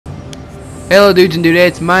Hello dudes and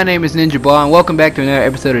dudettes, my name is Ninjabwa and welcome back to another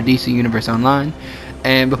episode of DC Universe Online.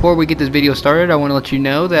 And before we get this video started, I want to let you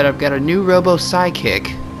know that I've got a new Robo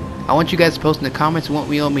Sidekick. I want you guys to post in the comments what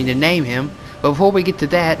you want me to name him. But before we get to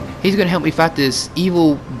that, he's going to help me fight this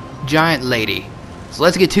evil giant lady. So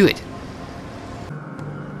let's get to it.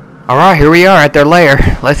 Alright, here we are at their lair.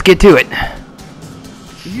 Let's get to it.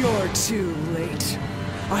 You're too late.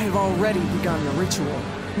 I have already begun the ritual,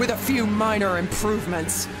 with a few minor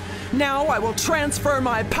improvements. Now I will transfer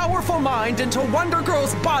my powerful mind into Wonder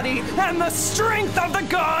Girl's body, and the strength of the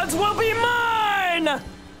gods will be mine!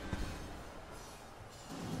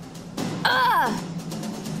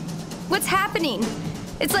 What's happening?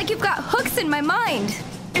 It's like you've got hooks in my mind.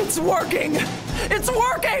 It's working! It's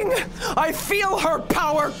working! I feel her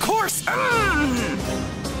power course.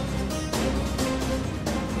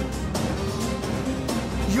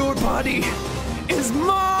 Your body is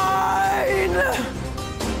mine!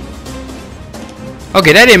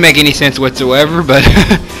 Okay, that didn't make any sense whatsoever, but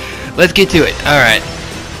let's get to it. Alright.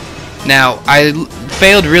 Now, I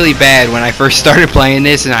failed really bad when I first started playing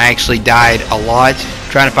this, and I actually died a lot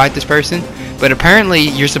trying to fight this person. But apparently,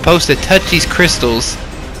 you're supposed to touch these crystals,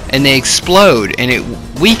 and they explode, and it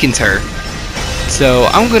weakens her. So,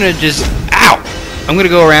 I'm gonna just... Ow! I'm gonna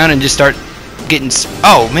go around and just start getting...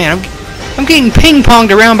 Oh, man, I'm getting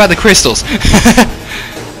ping-ponged around by the crystals.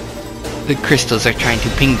 The crystals are trying to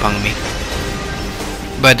ping-pong me.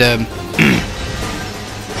 But,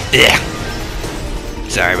 yeah.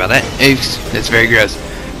 Sorry about that. Oops, that's very gross.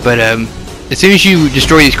 But, as soon as you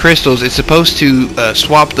destroy these crystals, it's supposed to,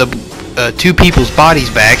 swap the, two people's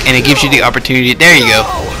bodies back, and it gives you the opportunity. There you go.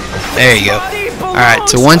 There you go. Alright,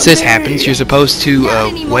 so once this happens, you're supposed to,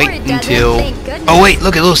 wait until... Oh, wait,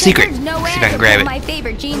 look, a little secret. Let's see if I can grab it.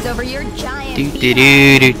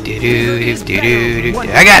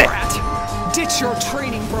 I got it. Ditch your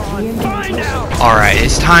training brawn. Find out. Alright,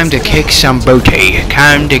 it's time to kick some booty.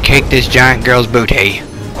 Time to kick this giant girl's booty.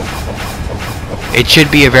 It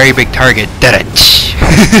should be a very big target.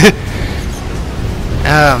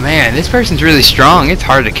 Oh man, this person's really strong. It's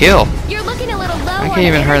hard to kill. You're looking a little low. I can't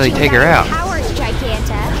even hardly take her out.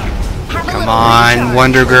 Giganta. Come on,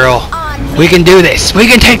 Wonder Girl. We can do this. We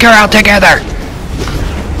can take her out together.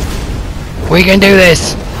 We can do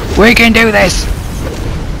this. We can do this.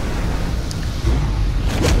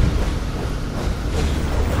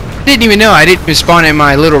 Didn't even know I didn't spawn in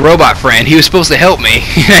my little robot friend. He was supposed to help me.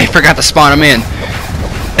 I forgot to spawn him in.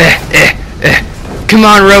 Come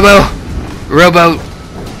on, Robo.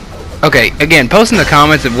 Okay, again, post in the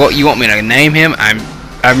comments of what you want me to name him.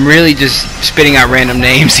 I'm really just spitting out random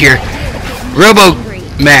names here. Robo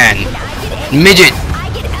Man, Midget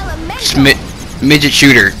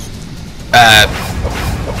Shooter,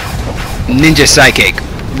 Ninja Psychic,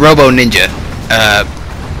 Robo Ninja,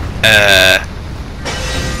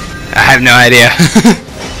 I have no idea.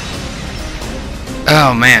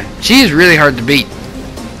 Oh man, she is really hard to beat.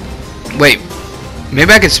 Wait,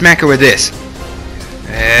 maybe I could smack her with this.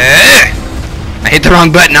 I hit the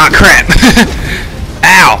wrong button. Oh crap.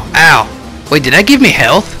 Ow. Wait, did that give me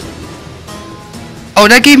health? Oh,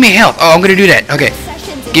 that gave me health. Oh, I'm gonna do that. Okay,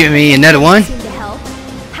 give me another one.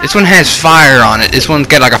 This one has fire on it. This one's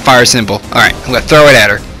got like a fire symbol. Alright, I'm gonna throw it at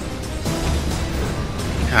her.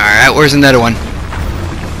 Alright, where's another one?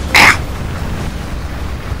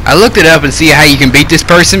 I looked it up and see how you can beat this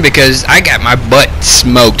person because I got my butt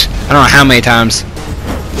smoked. I don't know how many times.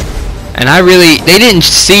 And they didn't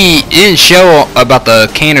show about the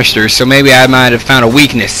canisters, so maybe I might have found a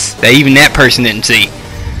weakness that even that person didn't see.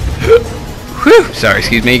 Whew, sorry,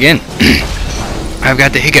 excuse me again. I've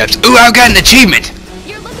got the hiccups. Ooh, I've got an achievement.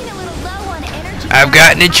 I've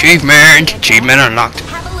got an achievement. Achievement unlocked.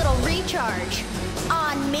 Have a little recharge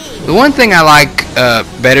on me. The one thing I like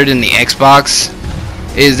better than the Xbox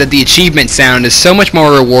is that the achievement sound is so much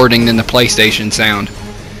more rewarding than the PlayStation sound.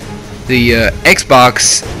 The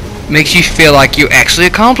Xbox makes you feel like you actually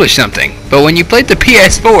accomplished something, but when you play the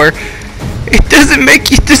PS4, it doesn't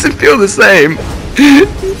feel the same.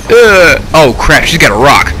 Oh crap, she's got a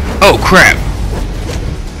rock. Oh crap.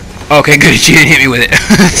 Okay, good, she didn't hit me with it.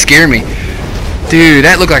 Scared me. Dude,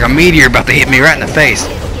 that looked like a meteor about to hit me right in the face.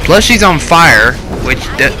 Plus she's on fire, which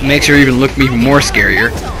makes her even look even more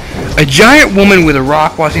scarier. A giant woman with a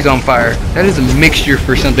rock while she's on fire. That is a mixture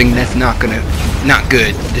for something that's not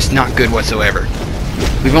good. Just not good whatsoever.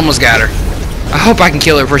 We've almost got her. I hope I can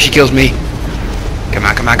kill her before she kills me. Come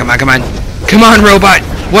on. Come on, robot.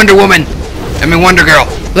 Wonder Woman. Wonder Girl.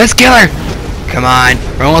 Let's kill her. Come on.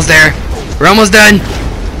 We're almost there. We're almost done.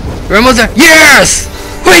 Yes!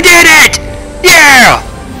 We did it! Yeah!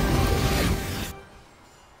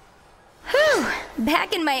 Whew.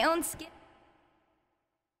 Back in my own skin.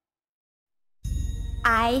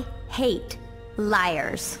 I hate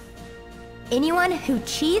liars. Anyone who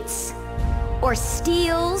cheats, or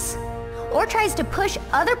steals, or tries to push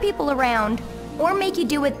other people around, or make you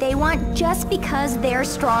do what they want just because they're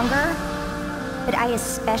stronger. But I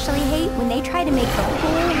especially hate when they try to make the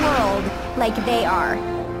whole world like they are,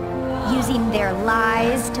 using their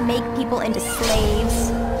lies to make people into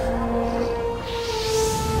slaves.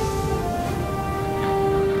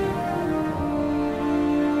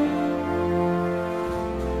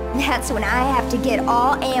 That's when I have to get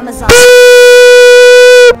all Amazon.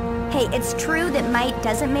 Hey, it's true that might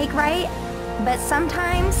doesn't make right, but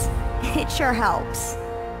sometimes it sure helps.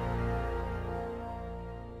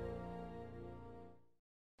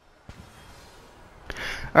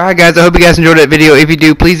 Alright guys, I hope you guys enjoyed that video. If you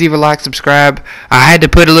do, please leave a like, subscribe. I had to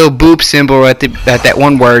put a little boop symbol at that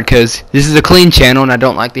one word because this is a clean channel and I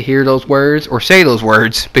don't like to hear those words or say those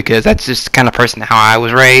words because that's just the kind of person how I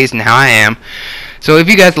was raised and how I am. So if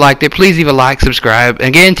you guys liked it, please leave a like, subscribe.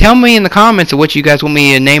 Again, tell me in the comments of what you guys want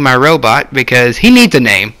me to name my robot because he needs a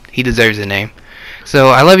name. He deserves a name. So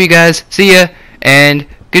I love you guys. See ya and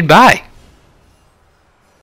goodbye.